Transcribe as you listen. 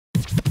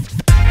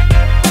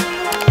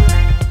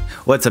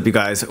What's up, you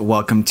guys?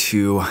 Welcome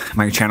to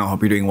my channel.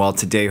 Hope you're doing well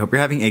today. Hope you're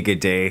having a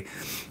good day.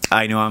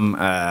 I know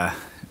I'm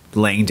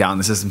laying down.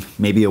 This is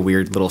maybe a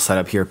weird little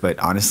setup here, but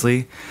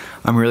honestly,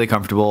 I'm really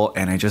comfortable,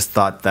 and I just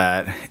thought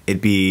that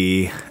it'd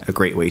be a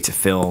great way to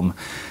film.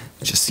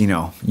 Just, you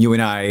know, you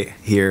and I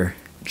here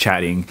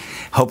chatting.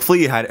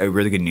 Hopefully you had a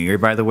really good new year,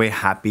 by the way.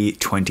 Happy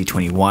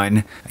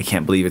 2021. I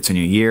can't believe it's a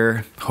new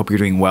year. Hope you're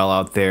doing well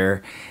out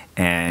there.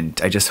 And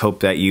I just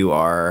hope that you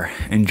are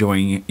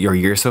enjoying your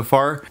year so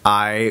far.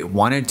 I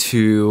wanted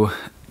to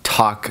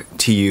talk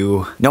to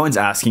you. No one's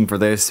asking for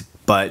this,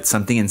 but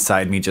something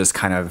inside me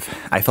just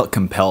I felt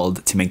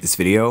compelled to make this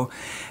video.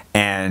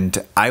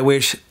 And I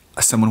wish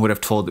someone would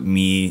have told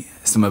me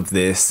some of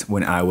this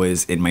when I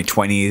was in my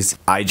 20s.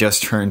 I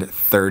just turned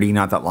 30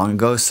 not that long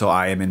ago, so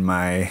I am in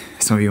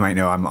some of you might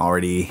know I'm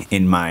already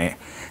in my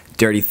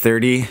dirty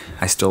 30.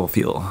 I still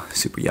feel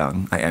super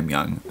young. I am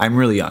young. I'm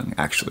really young,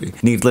 actually.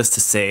 Needless to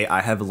say,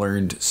 I have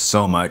learned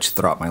so much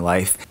throughout my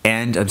life,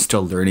 and I'm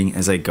still learning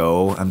as I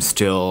go. I'm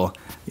still,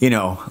 you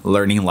know,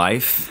 learning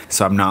life.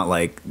 So I'm not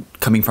like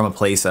coming from a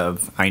place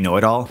of I know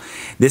it all.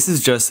 This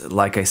is just,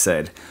 like I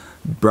said,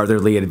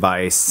 brotherly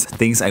advice,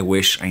 things I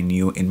wish I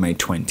knew in my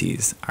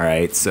 20s. All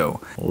right,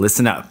 so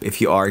listen up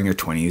if you are in your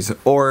 20s,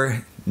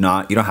 or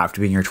not. You don't have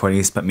to be in your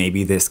 20s, but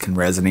maybe this can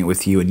resonate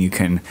with you and you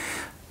can,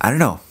 I don't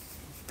know,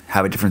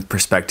 have a different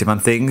perspective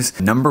on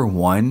things. Number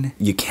one,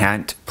 you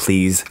can't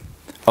please.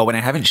 Oh, and I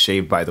haven't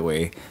shaved, by the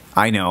way.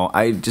 I know,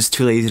 I'm just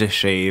too lazy to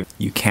shave.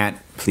 You can't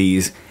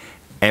please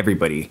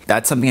everybody.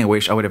 That's something I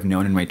wish I would have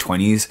known in my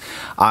 20s.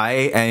 I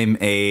am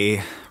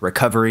a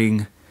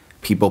recovering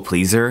people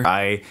pleaser.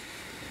 I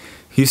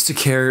used to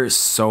care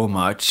so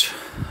much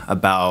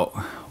about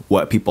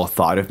what people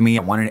thought of me.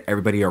 I wanted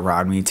everybody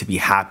around me to be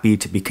happy,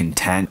 to be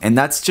content, and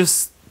that's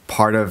just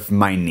part of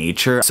my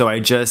nature. So I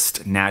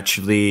just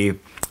naturally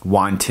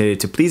wanted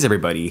to please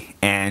everybody,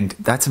 and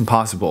that's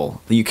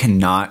impossible. You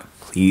cannot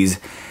please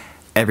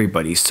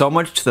everybody. So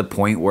much to the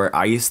point where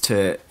I used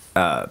to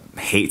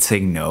hate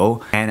saying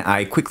no, and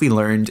I quickly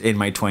learned in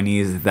my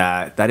 20s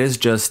that that is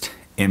just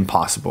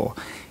impossible.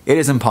 It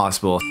is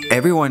impossible.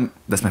 Everyone,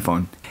 that's my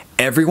phone.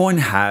 Everyone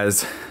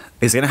is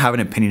gonna have an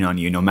opinion on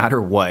you no matter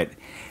what,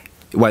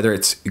 whether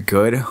it's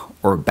good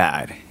or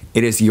bad.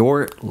 It is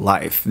your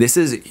life. This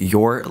is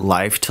your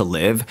life to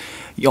live.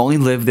 You only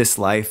live this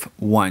life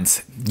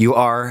once. You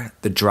are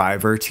the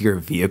driver to your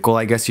vehicle,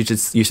 I guess you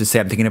should say.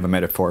 I'm thinking of a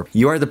metaphor.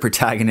 You are the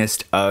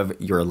protagonist of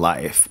your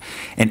life.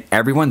 And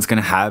everyone's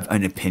gonna have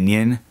an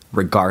opinion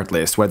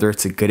regardless, whether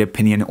it's a good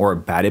opinion or a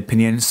bad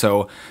opinion.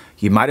 So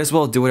you might as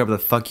well do whatever the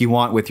fuck you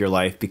want with your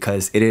life,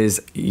 because it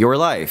is your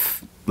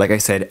life. Like I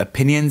said,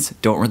 opinions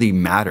don't really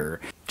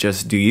matter.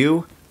 Just do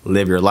you.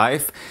 Live your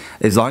life.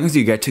 As long as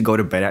you get to go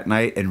to bed at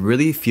night and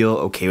really feel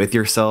okay with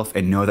yourself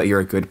and know that you're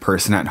a good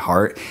person at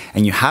heart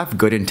and you have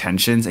good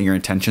intentions and your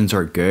intentions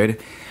are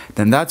good,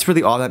 then that's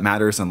really all that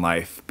matters in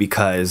life.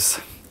 Because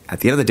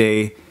at the end of the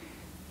day,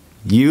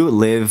 you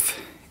live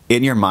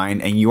in your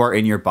mind and you are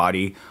in your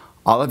body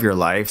all of your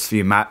life. So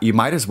you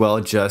might as well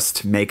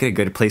just make it a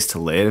good place to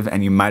live,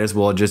 and you might as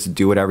well just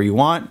do whatever you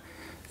want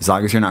as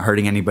long as you're not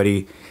hurting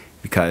anybody,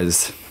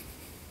 because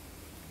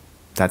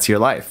that's your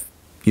life.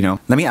 You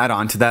know, let me add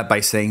on to that by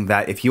saying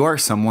that if you are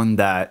someone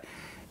that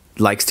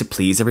likes to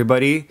please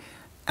everybody,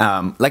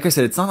 like I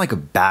said, it's not like a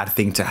bad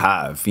thing to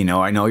have. You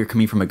know, I know you're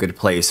coming from a good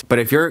place, but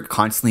if you're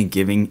constantly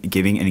giving,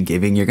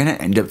 you're gonna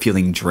end up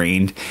feeling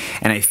drained.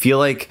 And I feel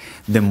like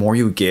the more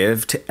you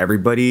give to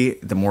everybody,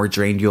 the more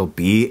drained you'll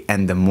be,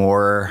 and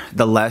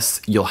the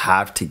less you'll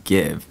have to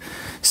give.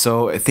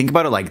 So think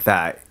about it like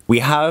that. We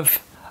have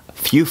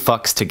few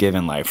fucks to give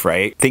in life,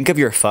 right? Think of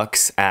your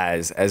fucks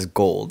as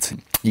gold.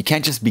 You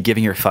can't just be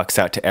giving your fucks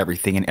out to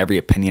everything and every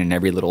opinion and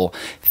every little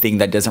thing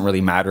that doesn't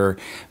really matter,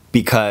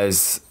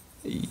 because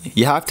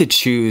you have to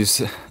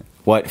choose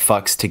what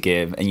fucks to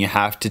give, and you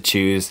have to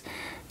choose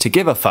to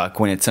give a fuck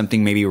when it's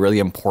something maybe really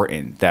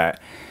important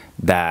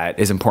that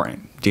is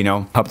important. Do you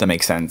know? Hope that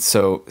makes sense.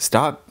 So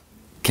stop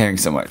caring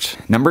so much.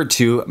 Number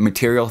two,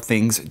 material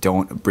things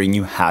don't bring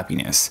you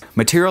happiness.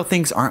 Material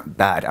things aren't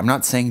bad. I'm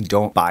not saying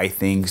don't buy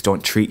things,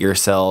 don't treat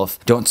yourself,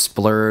 don't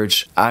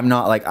splurge. I'm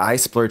not like, I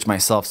splurge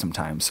myself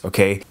sometimes,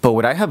 okay? But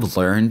what I have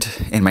learned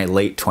in my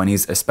late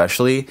 20s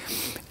especially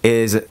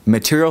is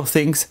material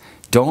things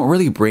don't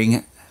really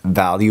bring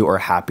value or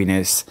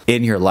happiness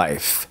in your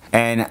life.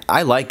 And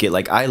I like it.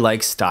 Like, I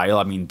like style.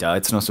 I mean, duh,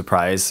 it's no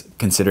surprise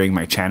considering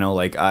my channel.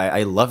 Like,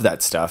 I love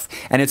that stuff,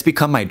 and it's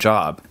become my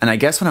job. And I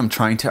guess what I'm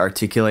trying to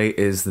articulate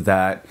is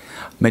that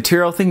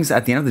material things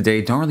at the end of the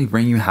day don't really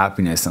bring you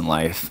happiness in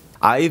life.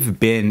 I've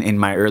been in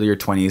my earlier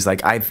 20s,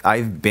 like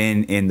I've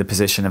been in the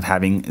position of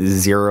having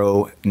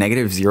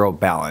negative zero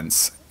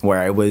balance, where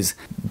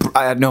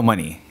I had no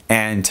money.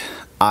 And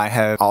I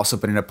have also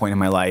been at a point in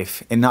my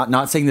life, and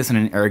not saying this in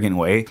an arrogant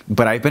way,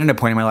 but I've been at a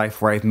point in my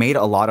life where I've made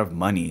a lot of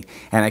money,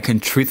 and I can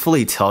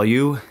truthfully tell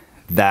you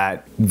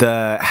that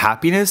the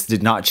happiness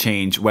did not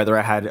change whether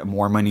I had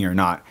more money or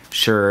not.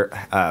 Sure,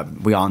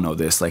 we all know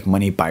this, like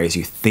money buys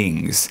you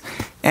things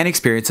and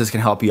experiences can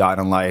help you out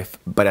in life.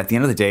 But at the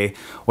end of the day,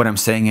 what I'm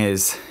saying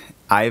is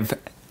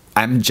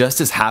I'm just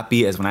as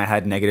happy as when I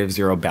had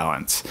 -0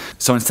 balance.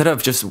 So instead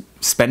of just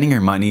spending your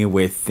money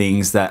with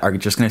things that are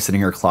just gonna sit in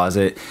your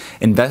closet,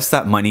 invest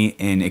that money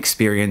in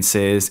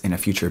experiences, in a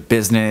future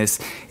business,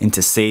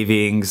 into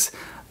savings.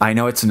 I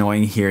know it's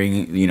annoying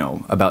hearing, you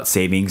know, about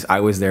savings. I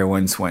was there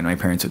once when my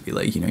parents would be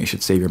like, you know, you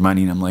should save your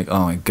money. And I'm like,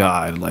 oh my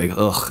God, like,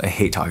 ugh, I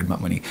hate talking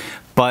about money.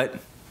 But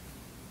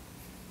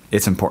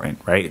it's important,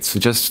 right? So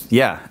just,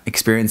 yeah,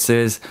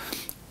 experiences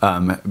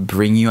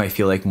bring you, I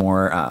feel like,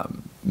 more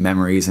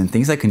memories and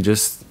things that can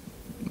just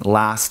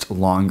last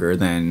longer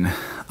than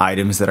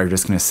items that are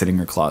just gonna sit in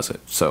your closet.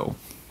 So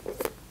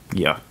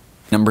yeah.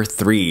 Number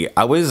 3,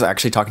 I was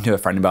actually talking to a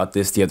friend about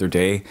this the other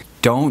day.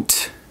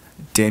 Don't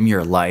dim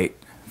your light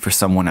for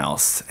someone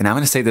else. And I'm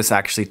gonna say this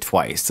actually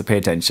twice, so pay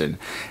attention.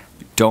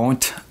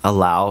 Don't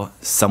allow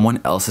someone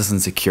else's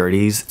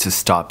insecurities to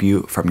stop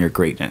you from your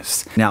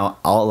greatness. Now,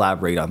 I'll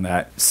elaborate on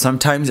that.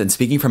 Sometimes, and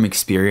speaking from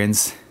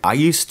experience, I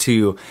used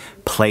to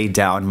play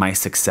down my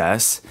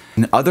success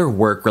and other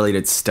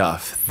work-related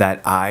stuff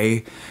that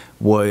I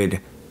would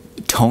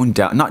tone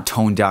down, not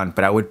tone down,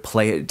 but I would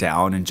play it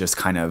down and just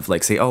kind of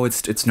like say, oh,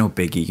 it's no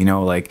biggie, you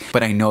know, like,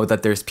 but I know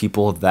that there's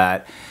people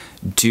that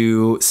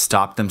do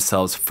stop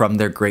themselves from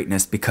their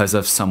greatness because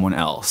of someone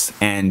else.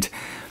 And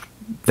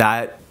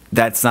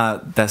that's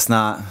not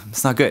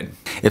good.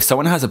 If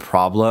someone has a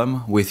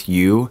problem with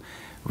you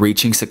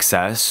reaching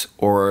success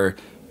or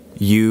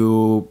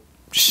you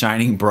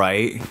shining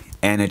bright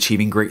and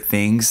achieving great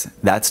things,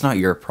 that's not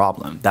your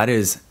problem. That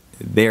is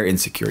their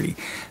insecurity.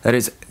 That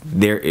is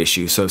their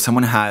issue. So if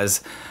someone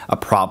has a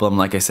problem,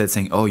 like I said,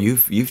 saying, oh,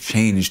 you've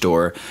changed,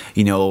 or,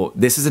 you know,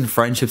 this is in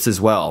friendships as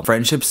well.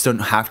 Friendships don't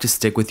have to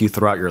stick with you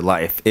throughout your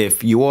life.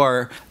 If you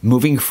are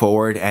moving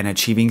forward and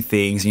achieving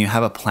things and you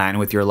have a plan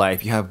with your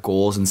life, you have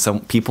goals, and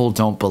some people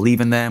don't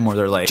believe in them, or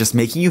they're like just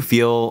making you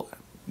feel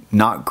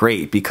not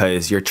great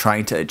because you're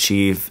trying to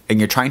achieve and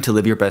you're trying to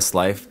live your best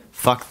life,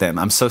 fuck them.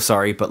 I'm so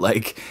sorry, but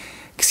like,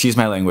 excuse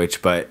my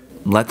language, but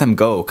let them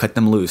go, cut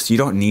them loose. You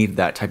don't need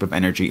that type of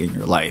energy in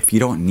your life.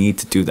 You don't need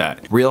to do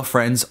that. Real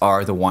friends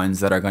are the ones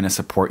that are going to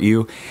support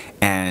you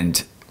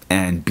and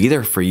be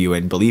there for you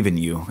and believe in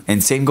you.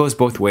 And same goes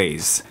both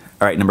ways.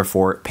 All right, number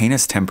 4, pain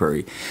is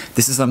temporary.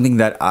 This is something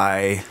that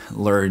I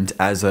learned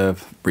as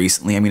of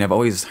recently. I mean, I've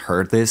always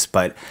heard this,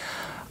 but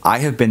I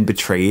have been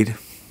betrayed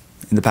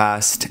in the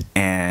past,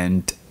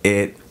 and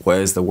it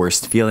was the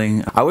worst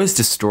feeling. I was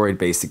destroyed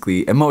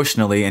basically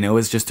emotionally, and it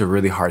was just a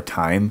really hard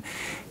time.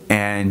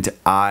 And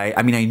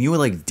I mean, I knew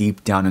like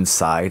deep down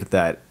inside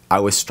that I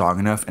was strong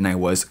enough and I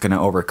was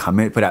gonna overcome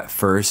it. But at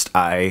first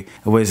I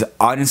was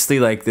honestly,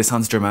 like, this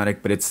sounds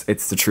dramatic, but it's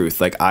the truth.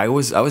 Like I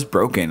was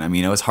broken. I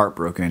mean, I was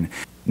heartbroken.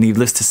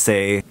 Needless to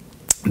say,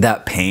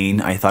 that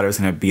pain, I thought it was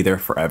gonna be there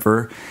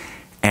forever.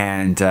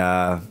 And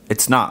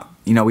it's not.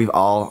 You know, we've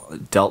all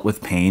dealt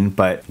with pain,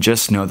 but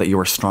just know that you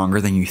are stronger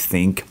than you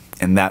think.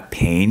 And that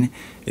pain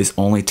is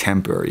only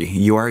temporary.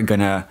 You are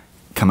gonna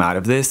come out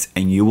of this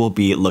and you will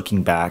be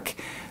looking back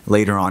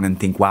later on and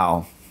think,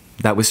 wow,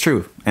 that was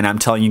true. And I'm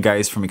telling you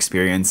guys from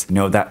experience,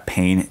 know that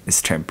pain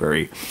is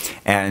temporary.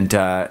 And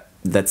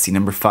let's see,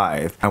 number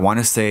 5, I want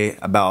to say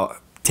about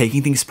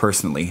taking things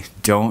personally.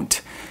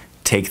 Don't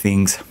take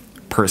things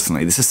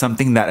personally. This is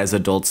something that as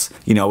adults,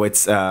 you know,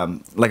 it's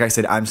like I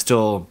said, I'm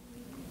still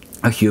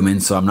a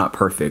human, so I'm not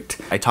perfect.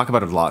 I talk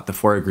about it a lot, the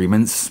 4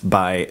 Agreements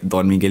by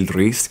Don Miguel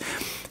Ruiz.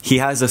 He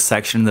has a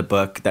section in the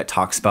book that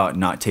talks about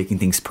not taking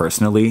things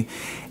personally,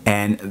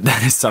 and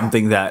that is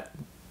something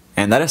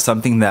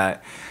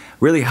that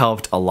really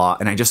helped a lot,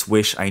 and I just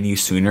wish I knew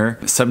sooner.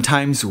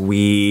 Sometimes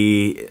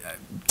we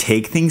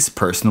take things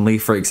personally.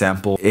 For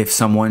example, if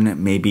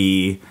someone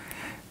maybe,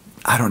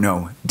 I don't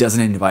know,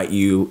 doesn't invite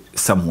you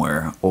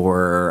somewhere,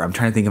 or I'm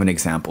trying to think of an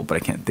example, but I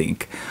can't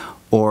think.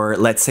 Or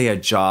let's say a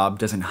job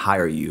doesn't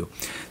hire you.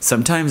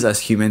 Sometimes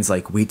as humans,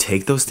 like, we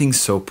take those things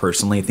so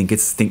personally.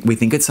 We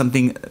think it's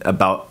something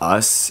about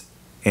us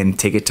and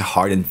take it to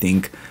heart and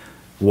think,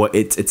 what,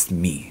 it's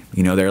me,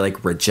 you know, they're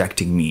like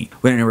rejecting me.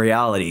 When in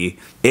reality,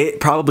 it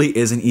probably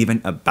isn't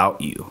even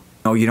about you.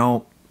 No, you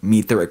don't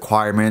meet the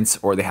requirements,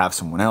 or they have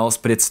someone else,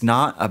 but it's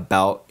not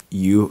about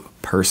you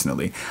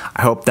personally.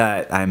 I hope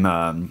that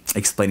I'm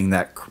explaining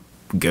that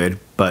good,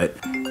 but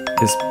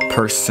this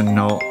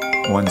personal,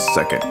 one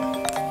second.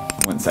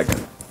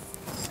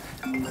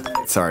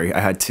 Sorry, I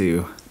had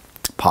to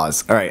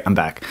pause. All right, I'm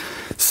back.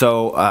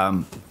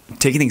 So,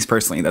 taking things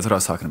personally, that's what I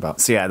was talking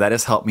about. So yeah, that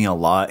has helped me a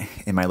lot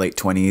in my late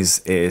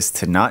 20s, is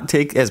to not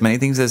take as many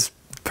things as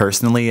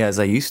personally as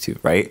I used to,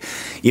 right?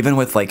 Even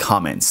with like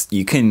comments,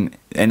 you can,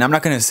 and I'm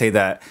not going to say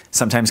that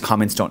sometimes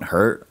comments don't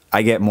hurt.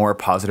 I get more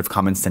positive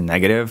comments than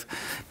negative,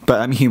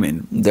 but I'm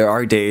human. There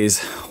are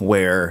days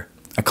where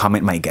a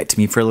comment might get to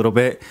me for a little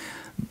bit,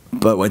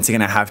 but once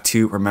again, I have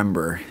to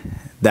remember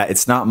that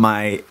it's not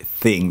my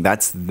thing.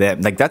 That's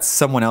them. Like, that's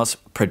someone else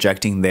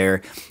projecting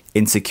their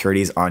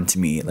insecurities onto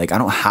me. Like, I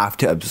don't have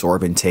to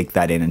absorb and take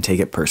that in and take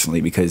it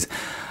personally, because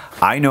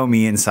I know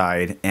me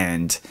inside,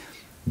 and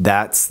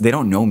they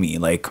don't know me.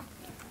 Like,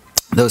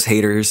 those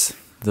haters,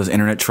 those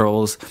internet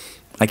trolls,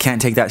 I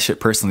can't take that shit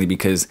personally,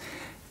 because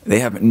They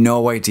have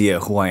no idea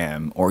who I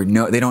am, or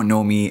they don't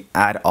know me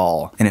at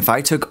all. And if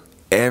I took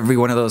every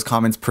one of those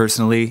comments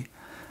personally,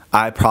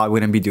 I probably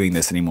wouldn't be doing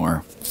this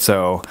anymore.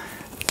 So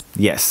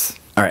yes.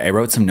 All right, I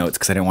wrote some notes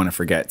because I didn't want to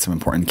forget some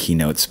important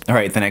keynotes. All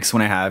right, the next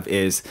one I have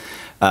is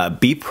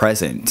be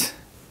present.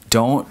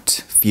 Don't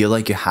feel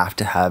like you have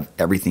to have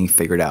everything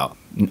figured out.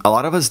 A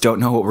lot of us don't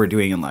know what we're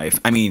doing in life.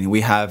 I mean,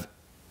 we have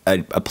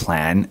a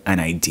plan,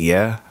 an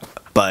idea,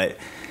 but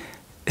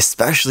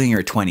especially in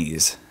your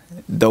 20s,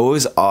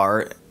 those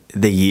are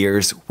the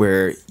years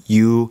where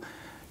you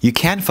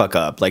can fuck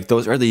up. Like,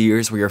 those are the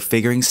years where you're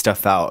figuring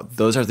stuff out.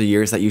 Those are the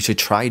years that you should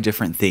try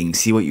different things,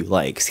 see what you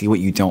like, see what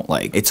you don't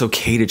like. It's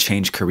okay to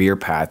change career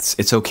paths.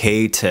 It's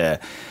okay to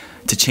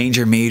change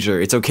your major.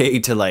 It's okay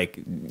to, like,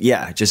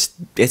 yeah, just,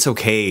 it's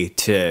okay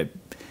to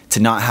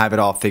not have it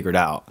all figured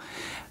out.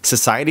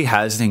 Society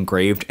has it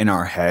engraved in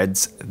our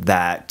heads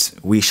that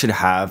we should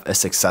have a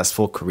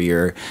successful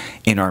career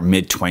in our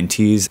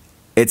mid-20s.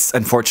 It's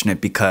unfortunate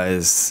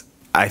because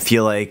I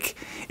feel like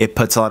it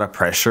puts a lot of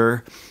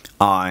pressure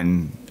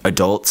on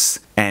adults,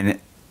 and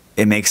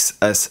it makes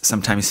us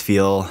sometimes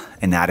feel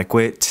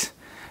inadequate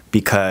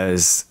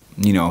because,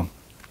 you know,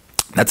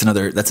 that's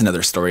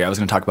another story. I was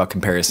going to talk about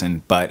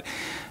comparison, but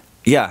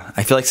yeah,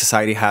 I feel like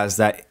society has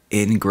that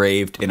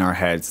engraved in our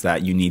heads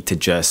that you need to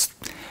just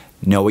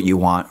know what you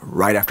want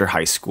right after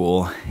high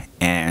school.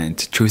 And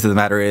truth of the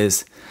matter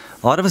is,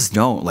 a lot of us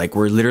don't. Like,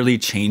 we're literally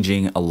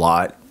changing a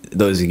lot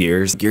those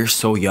years. You're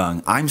so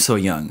young. I'm so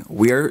young.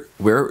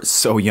 We're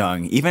so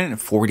young. Even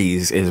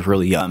 40s is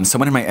really young.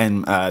 Someone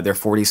in their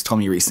 40s told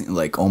me recently,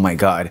 like, oh my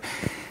God,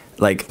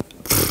 like,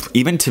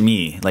 even to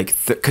me, like,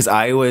 because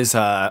I was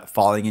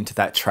falling into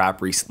that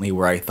trap recently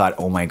where I thought,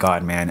 oh my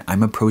God, man,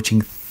 I'm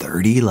approaching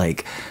 30.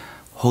 Like,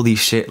 holy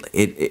shit.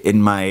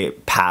 In my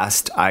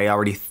past, I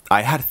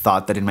had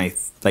thought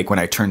that when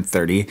I turned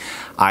 30,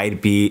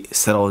 I'd be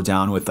settled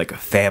down with like a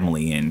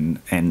family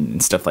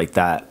and stuff like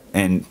that.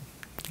 And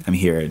I'm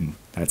here and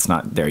that's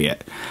not there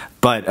yet.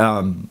 But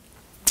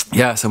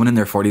yeah, someone in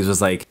their 40s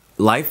was like,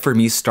 life for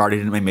me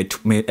started in my mid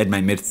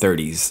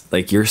 30s.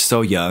 Like, you're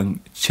so young,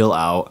 chill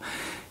out.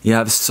 You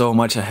have so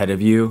much ahead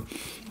of you.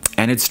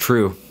 And it's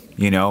true,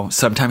 you know,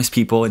 sometimes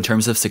people, in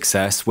terms of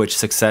success, which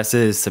success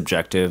is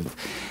subjective,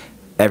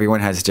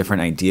 everyone has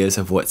different ideas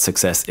of what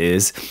success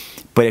is.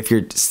 But if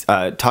you're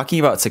talking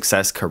about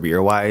success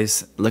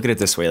career-wise, look at it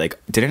this way. Like,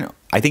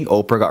 I think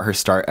Oprah got her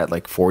start at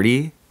like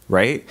 40,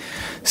 right?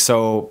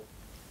 So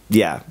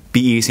yeah,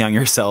 be easy on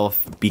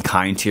yourself, be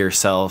kind to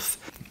yourself,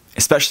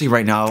 especially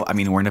right now. I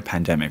mean, we're in a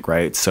pandemic,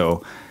 right?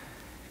 So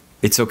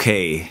it's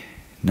okay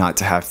not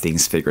to have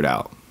things figured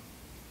out.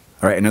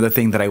 All right, another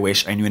thing that I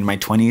wish I knew in my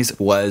 20s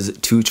was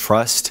to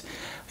trust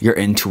your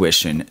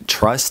intuition,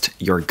 trust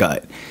your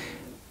gut.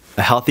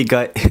 A healthy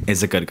gut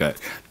is a good gut.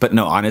 But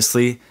no,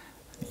 honestly,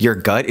 your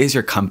gut is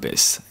your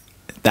compass.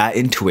 That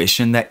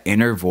intuition, that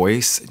inner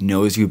voice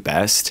knows you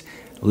best.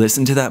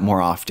 Listen to that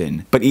more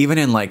often. But even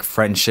in like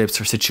friendships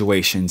or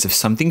situations, if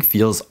something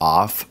feels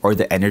off, or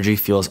the energy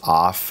feels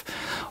off,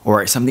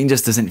 or something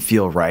just doesn't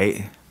feel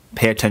right,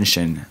 pay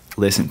attention,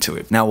 listen to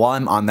it. Now, while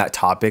I'm on that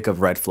topic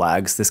of red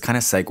flags, this kind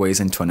of segues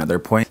into another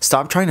point.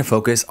 Stop trying to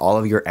focus all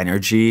of your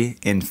energy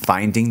in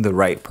finding the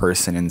right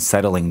person and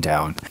settling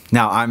down.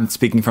 Now, I'm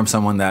speaking from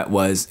someone that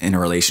was in a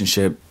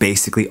relationship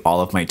basically all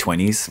of my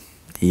 20s.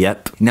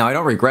 Yep. Now, I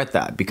don't regret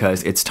that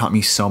because it's taught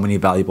me so many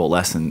valuable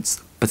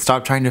lessons. But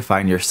stop trying to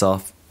find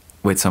yourself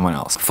with someone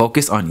else.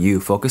 Focus on you.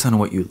 Focus on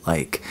what you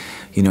like.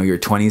 You know, your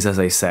 20s, as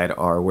I said,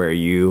 are where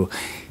you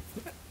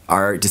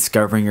are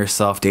discovering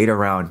yourself, date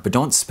around, but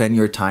don't spend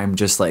your time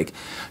just like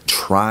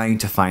trying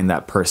to find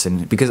that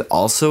person. Because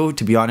also,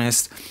 to be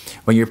honest,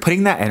 when you're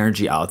putting that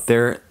energy out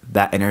there,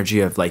 that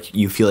energy of like,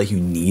 you feel like you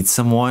need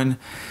someone,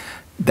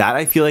 that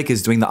I feel like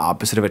is doing the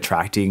opposite of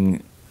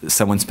attracting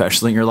someone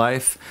special in your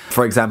life.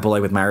 For example,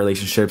 like with my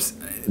relationships,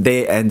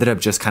 they ended up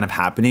just kind of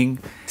happening.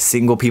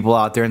 Single people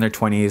out there in their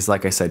 20s,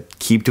 like I said,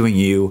 keep doing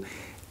you,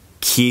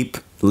 keep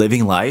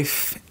living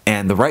life,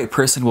 and the right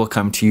person will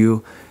come to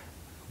you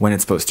when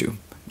it's supposed to.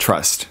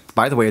 Trust.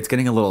 By the way, it's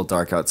getting a little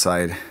dark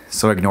outside,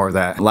 so ignore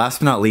that. Last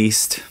but not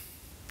least,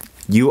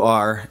 you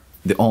are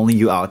the only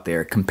you out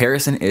there.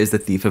 Comparison is the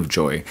thief of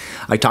joy.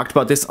 I talked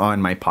about this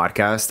on my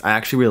podcast. I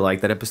actually really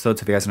like that episode,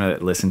 so if you guys want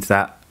to listen to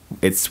that,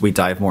 we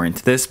dive more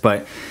into this.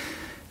 But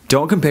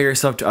don't compare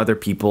yourself to other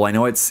people. I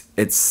know it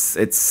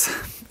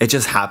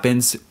just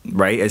happens,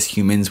 right? As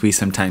humans, we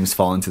sometimes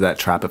fall into that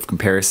trap of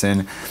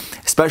comparison,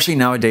 especially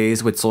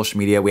nowadays with social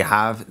media. We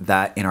have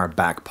that in our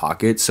back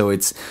pocket, so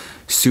it's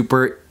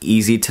super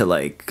easy to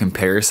like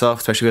compare yourself,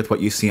 especially with what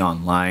you see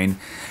online.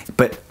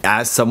 But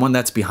as someone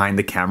that's behind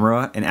the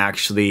camera and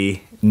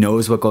actually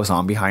knows what goes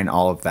on behind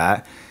all of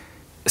that,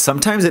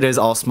 sometimes it is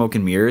all smoke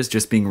and mirrors,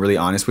 just being really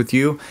honest with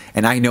you.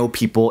 And I know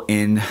people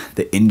in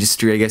the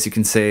industry, I guess you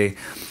can say,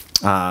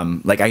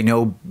 like I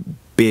know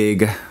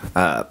big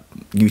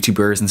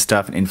YouTubers and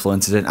stuff and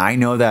influencers, and I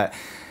know that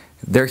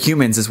they're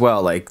humans as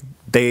well. Like,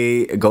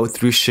 they go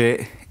through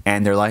shit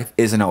and their life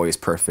isn't always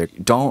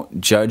perfect.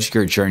 Don't judge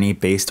your journey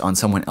based on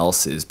someone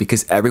else's,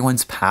 because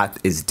everyone's path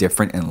is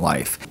different in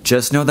life.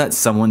 Just know that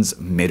someone's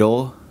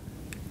middle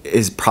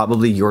is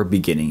probably your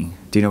beginning.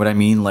 Do you know what I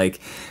mean? Like,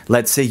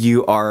 let's say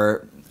you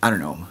are, I don't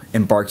know,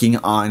 embarking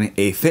on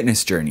a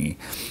fitness journey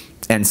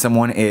and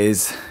someone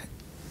is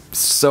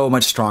so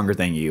much stronger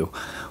than you.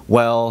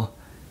 Well,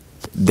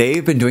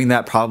 they've been doing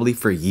that probably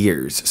for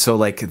years. So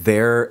like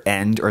their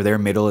end or their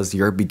middle is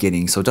your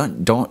beginning. So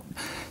don't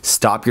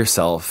stop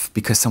yourself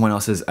because someone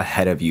else is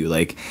ahead of you.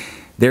 Like,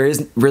 there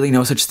is really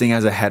no such thing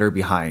as ahead or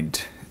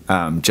behind.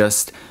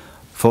 Just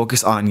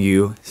focus on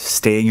you,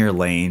 stay in your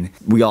lane.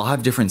 We all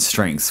have different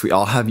strengths. We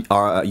all have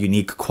our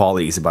unique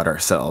qualities about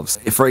ourselves.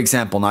 For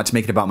example, not to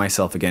make it about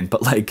myself again,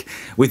 but like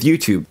with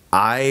YouTube,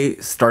 I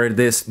started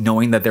this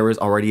knowing that there was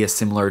already a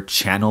similar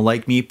channel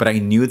like me, but I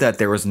knew that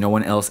there was no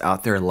one else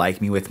out there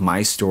like me with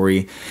my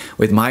story,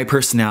 with my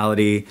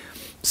personality.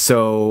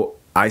 So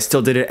I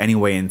still did it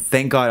anyway, and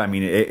thank God, I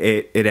mean,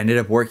 it ended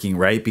up working,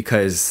 right?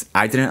 Because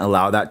I didn't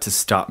allow that to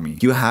stop me.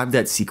 You have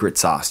that secret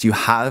sauce. You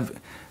have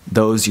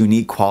those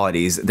unique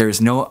qualities. There's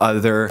no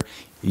other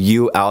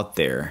you out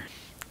there.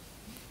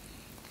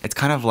 It's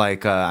kind of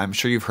like, I'm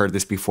sure you've heard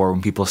this before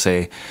when people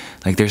say,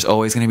 like, there's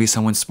always going to be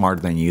someone smarter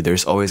than you.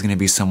 There's always going to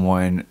be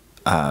someone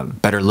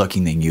better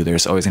looking than you.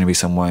 There's always going to be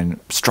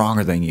someone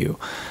stronger than you.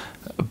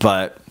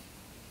 But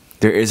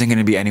there isn't going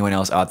to be anyone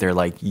else out there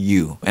like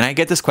you. And I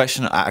get this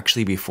question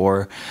actually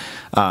before.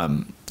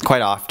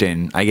 Quite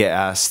often I get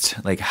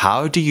asked, like,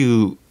 how do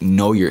you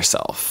know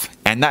yourself?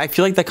 And I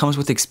feel like that comes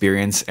with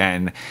experience,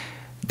 and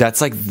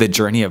that's like the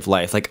journey of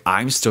life. Like,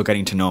 I'm still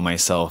getting to know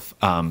myself,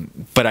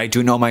 but I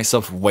do know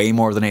myself way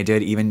more than I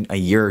did even a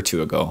year or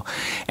two ago.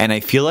 And I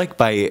feel like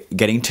by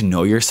getting to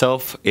know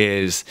yourself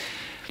is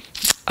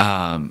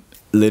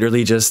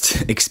literally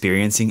just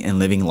experiencing and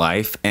living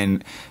life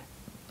and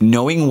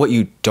knowing what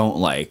you don't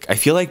like. I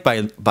feel like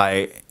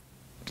by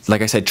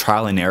like I said,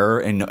 trial and error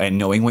and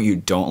knowing what you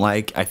don't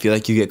like, I feel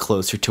like you get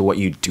closer to what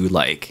you do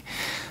like.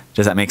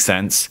 Does that make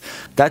sense?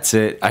 That's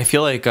it. I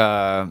feel like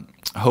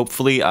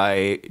hopefully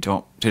I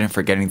didn't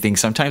forget anything.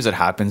 Sometimes it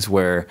happens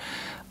where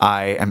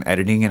I am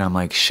editing and I'm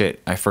like,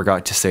 shit, I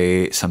forgot to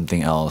say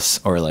something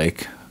else, or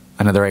like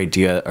another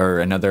idea or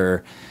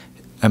another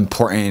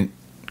important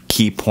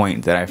key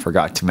point that I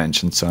forgot to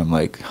mention. So I'm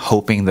like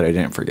hoping that I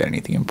didn't forget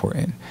anything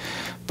important.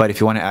 But if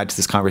you want to add to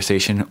this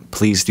conversation,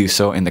 please do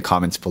so in the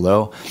comments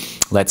below.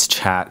 Let's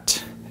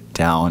chat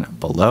down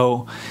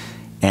below.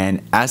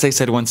 And as I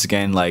said, once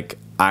again, like,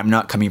 I'm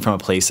not coming from a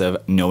place of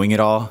knowing it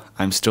all.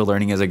 I'm still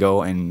learning as I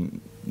go,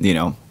 and you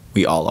know,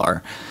 we all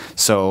are.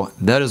 So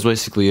that is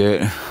basically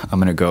it. I'm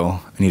gonna go.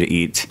 I need to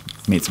eat.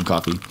 Made some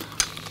coffee.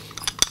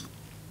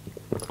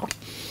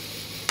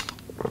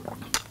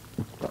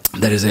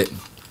 That is it.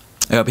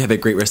 I hope you have a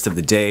great rest of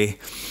the day.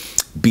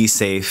 Be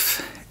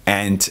safe.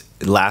 And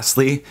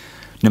lastly,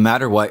 no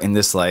matter what in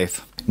this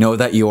life, know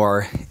that you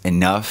are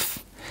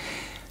enough.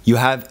 You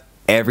have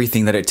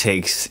everything that it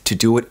takes to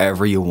do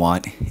whatever you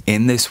want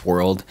in this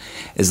world,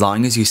 as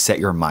long as you set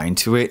your mind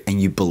to it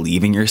and you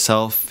believe in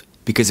yourself.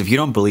 Because if you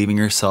don't believe in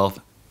yourself,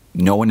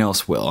 no one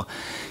else will.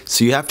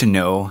 So you have to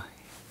know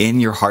in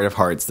your heart of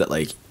hearts that,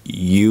 like,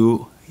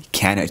 you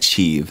can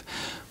achieve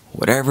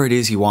whatever it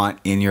is you want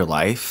in your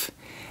life,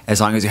 as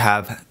long as you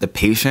have the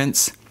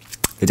patience,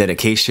 the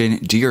dedication,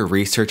 do your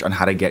research on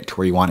how to get to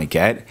where you want to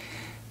get.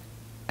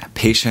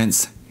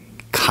 Patience,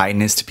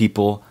 kindness to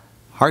people,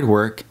 hard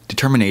work,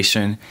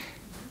 determination,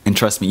 and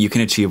trust me, you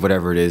can achieve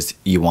whatever it is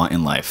you want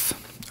in life.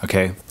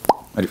 Okay?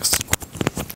 Adios.